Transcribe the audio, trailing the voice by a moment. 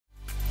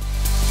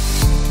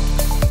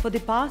For the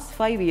past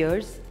 5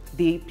 years,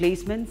 the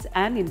placements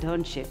and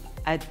internship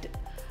at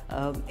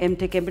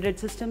M.Tech Embedded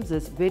Systems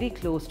is very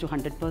close to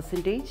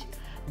 100%,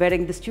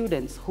 wherein the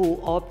students who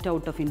opt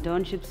out of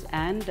internships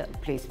and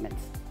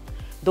placements.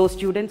 Those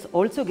students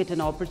also get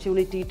an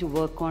opportunity to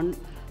work on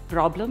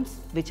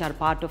problems which are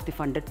part of the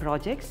funded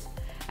projects,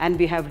 and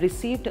we have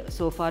received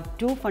so far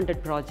 2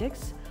 funded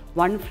projects,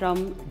 one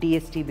from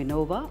DST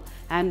Vinova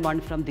and one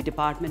from the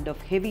Department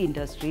of Heavy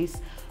Industries,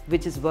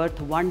 which is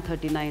worth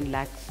 139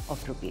 lakhs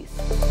of rupees.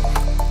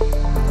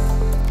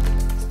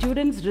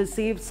 Students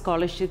receive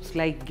scholarships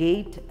like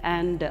GATE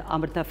and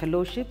Amrita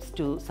Fellowships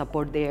to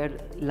support their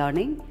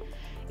learning.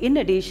 In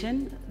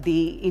addition,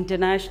 the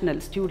international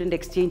student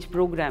exchange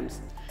programs,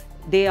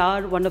 they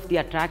are one of the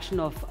attraction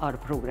of our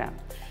program.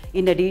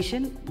 In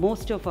addition,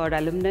 most of our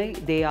alumni,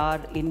 they are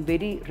in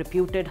very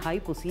reputed high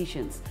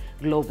positions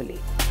globally.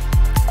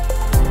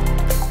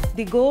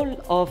 The goal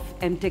of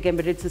M.Tech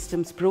Embedded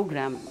Systems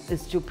program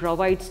is to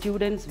provide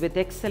students with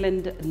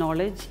excellent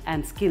knowledge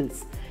and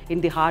skills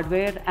in the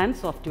hardware and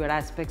software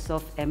aspects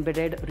of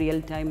embedded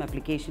real-time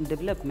application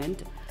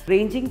development,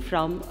 ranging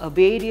from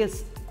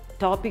various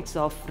topics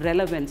of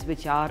relevance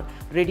which are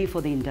ready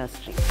for the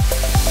industry.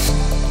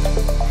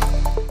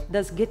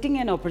 Thus, getting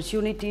an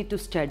opportunity to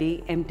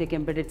study M.Tech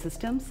Embedded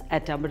Systems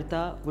at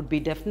Amrita would be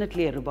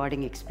definitely a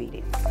rewarding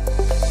experience.